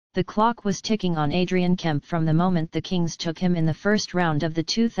The clock was ticking on Adrian Kempe from the moment the Kings took him in the first round of the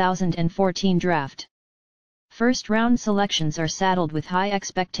 2014 draft. First-round selections are saddled with high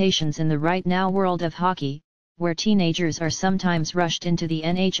expectations in the right-now world of hockey, where teenagers are sometimes rushed into the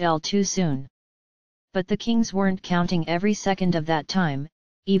NHL too soon. But the Kings weren't counting every second of that time,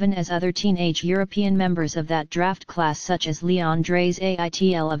 even as other teenage European members of that draft class such as Leon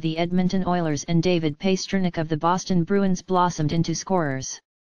Draisaitl of the Edmonton Oilers and David Pastrnak of the Boston Bruins blossomed into scorers.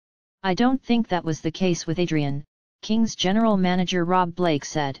 I don't think that was the case with Adrian, Kings general manager Rob Blake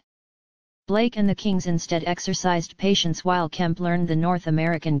said. Blake and the Kings instead exercised patience while Kempe learned the North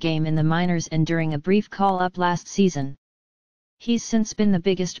American game in the minors and during a brief call-up last season. He's since been the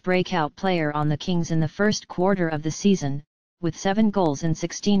biggest breakout player on the Kings in the first quarter of the season, with 7 goals in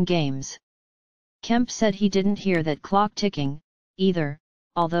 16 games. Kempe said he didn't hear that clock ticking, either,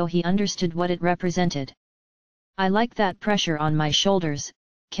 although he understood what it represented. "I like that pressure on my shoulders,"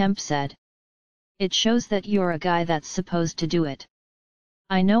 Kempe said. "It shows that you're a guy that's supposed to do it.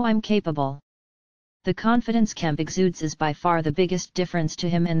 I know I'm capable." The confidence Kempe exudes is by far the biggest difference to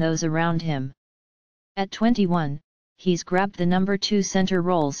him and those around him. At 21, he's grabbed the number 2 center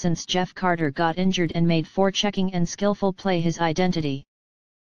role since Jeff Carter got injured and made forechecking and skillful play his identity.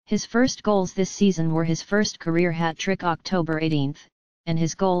 His first goals this season were his first career hat-trick October 18, and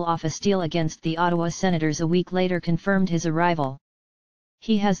his goal off a steal against the Ottawa Senators a week later confirmed his arrival.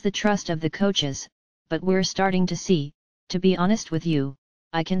 He has the trust of the coaches, but we're starting to see, to be honest with you,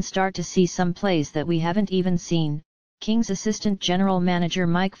 I can start to see some plays that we haven't even seen, Kings assistant general manager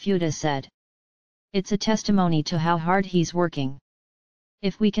Mike Futa said. "It's a testimony to how hard he's working.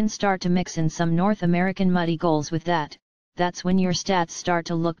 If we can start to mix in some North American muddy goals with that, that's when your stats start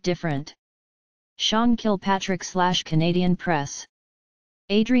to look different." Sean Kilpatrick/Canadian Press.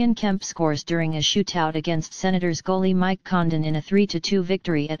 Adrian Kempe scores during a shootout against Senators goalie Mike Condon in a 3-2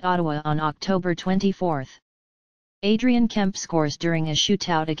 victory at Ottawa on October 24. Adrian Kempe scores during a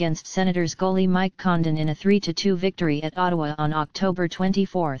shootout against Senators goalie Mike Condon in a 3-2 victory at Ottawa on October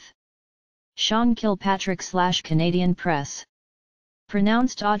 24. Sean Kilpatrick/Canadian Press.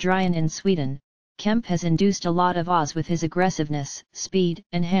 Pronounced Adrian in Sweden, Kempe has induced a lot of awes with his aggressiveness, speed,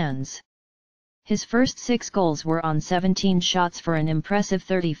 and hands. His first 6 goals were on 17 shots for an impressive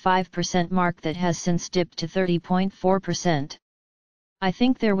 35% mark that has since dipped to 30.4%. "I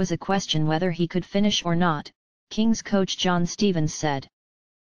think there was a question whether he could finish or not," Kings coach John Stevens said.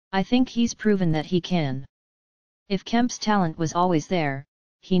 "I think he's proven that he can. If Kempe's talent was always there,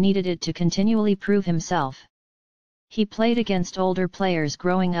 he needed it to continually prove himself. He played against older players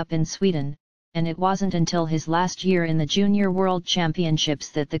growing up in Sweden, and it wasn't until his last year in the Junior World Championships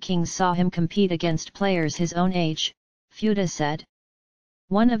that the Kings saw him compete against players his own age," Futa said.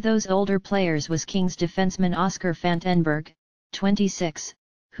 One of those older players was Kings defenseman Oscar Fantenberg, 26,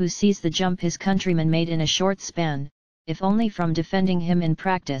 who sees the jump his countryman made in a short span, if only from defending him in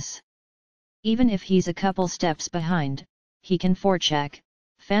practice. "Even if he's a couple steps behind, he can forecheck,"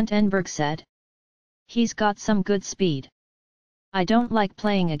 Fantenberg said. "He's got some good speed. I don't like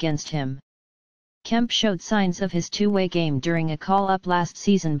playing against him." Kempe showed signs of his two-way game during a call-up last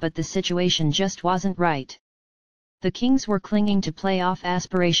season, but the situation just wasn't right. The Kings were clinging to playoff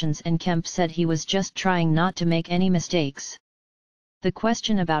aspirations and Kempe said he was just trying not to make any mistakes. The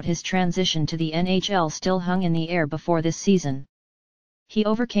question about his transition to the NHL still hung in the air before this season. He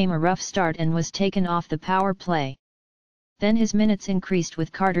overcame a rough start and was taken off the power play. Then his minutes increased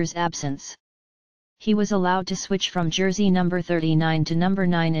with Carter's absence. He was allowed to switch from jersey number 39 to number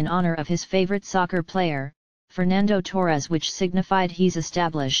 9 in honor of his favorite soccer player, Fernando Torres, which signified he's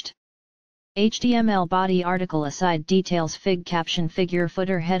established. HTML body article aside details fig caption figure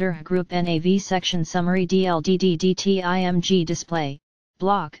footer header group NAV section summary DLDDDTIMG display,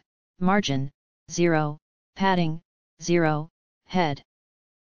 block, margin, 0, padding, 0, head.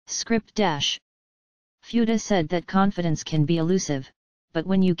 Script dash. Futa said that confidence can be elusive, but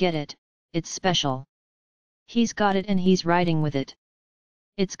when you get it, it's special. He's got it and he's riding with it.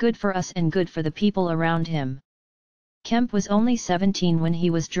 It's good for us and good for the people around him. Kempe was only 17 when he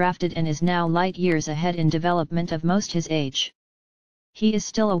was drafted and is now light years ahead in development of most his age. He is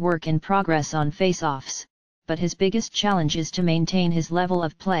still a work in progress on face-offs, but his biggest challenge is to maintain his level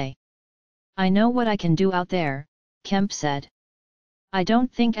of play. "I know what I can do out there," Kempe said. "I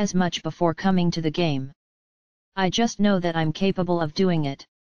don't think as much before coming to the game. I just know that I'm capable of doing it.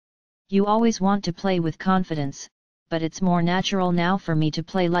 You always want to play with confidence, but it's more natural now for me to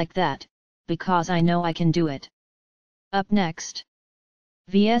play like that, because I know I can do it." Up next,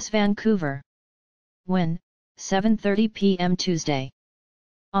 vs Vancouver. When, 7:30 p.m. Tuesday.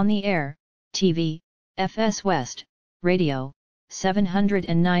 On the air, TV, FS West, Radio,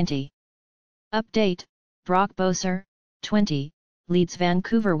 790. Update, Brock Boeser, 20, leads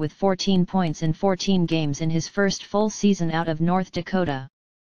Vancouver with 14 points in 14 games in his first full season out of North Dakota.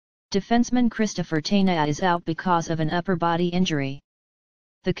 Defenseman Christopher Tanev is out because of an upper body injury.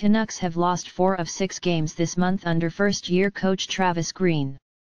 The Canucks have lost 4 of 6 games this month under first-year coach Travis Green.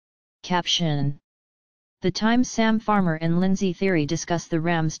 Caption: The Times' Sam Farmer and Lindsey Thiry discuss the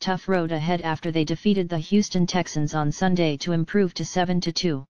Rams' tough road ahead after they defeated the Houston Texans on Sunday to improve to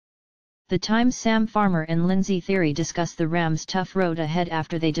 7-2. The Times' Sam Farmer and Lindsey Thiry discuss the Rams' tough road ahead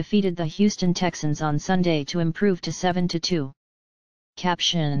after they defeated the Houston Texans on Sunday to improve to 7-2.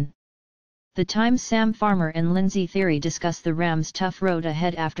 Caption: The Times' Sam Farmer and Lindsey Thiry discuss the Rams' tough road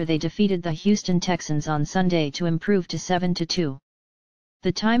ahead after they defeated the Houston Texans on Sunday to improve to 7-2.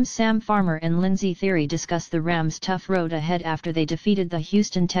 The Times' Sam Farmer and Lindsey Thiry discuss the Rams' tough road ahead after they defeated the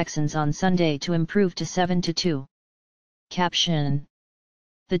Houston Texans on Sunday to improve to 7-2. Caption: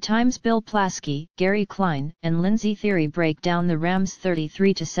 The Times' Bill Plaschke, Gary Klein, and Lindsey Thiry break down the Rams'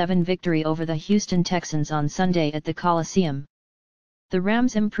 33-7 victory over the Houston Texans on Sunday at the Coliseum. The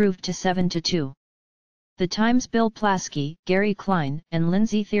Rams improved to 7-2. The Times' Bill Plaschke, Gary Klein, and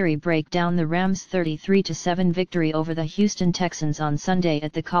Lindsey Thiry break down the Rams' 33-7 victory over the Houston Texans on Sunday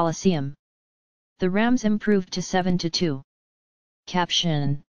at the Coliseum. The Rams improved to 7-2.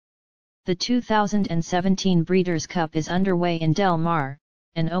 Caption: The 2017 Breeders' Cup is underway in Del Mar,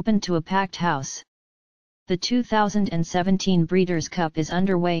 and open to a packed house. The 2017 Breeders' Cup is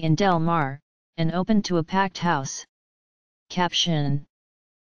underway in Del Mar, and open to a packed house. Caption: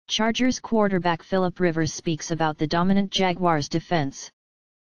 Chargers quarterback Philip Rivers speaks about the dominant Jaguars defense.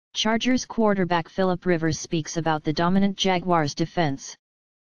 Chargers quarterback Philip Rivers speaks about the dominant Jaguars defense.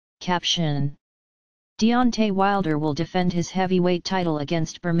 Caption: Deontay Wilder will defend his heavyweight title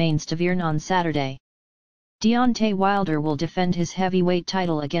against Bermane Stiverne on Saturday. Deontay Wilder will defend his heavyweight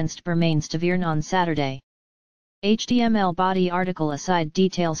title against Bermane Stiverne on Saturday. HTML body article aside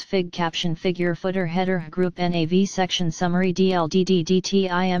details fig caption figure footer header group NAV section summary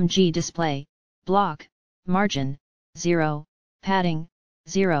DLDDDTIMG display, block, margin, 0, padding,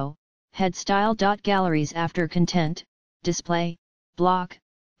 0, head style. Galleries after content, display, block,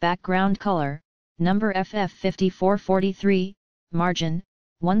 background color, number FF5443, margin,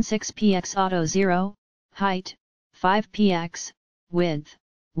 16px auto 0, height, 5px, width,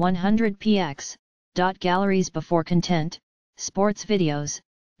 100px. Galleries before content, sports videos,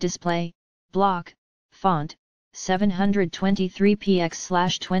 display, block, font,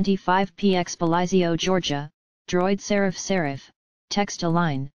 723px/25px Belizio Georgia, droid serif, text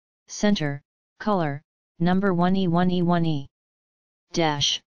align, center, color, number 1E1E1E.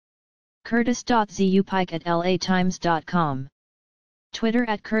 Dash. Curtis.zupike@latimes.com. Twitter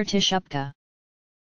 @Kurtishupka.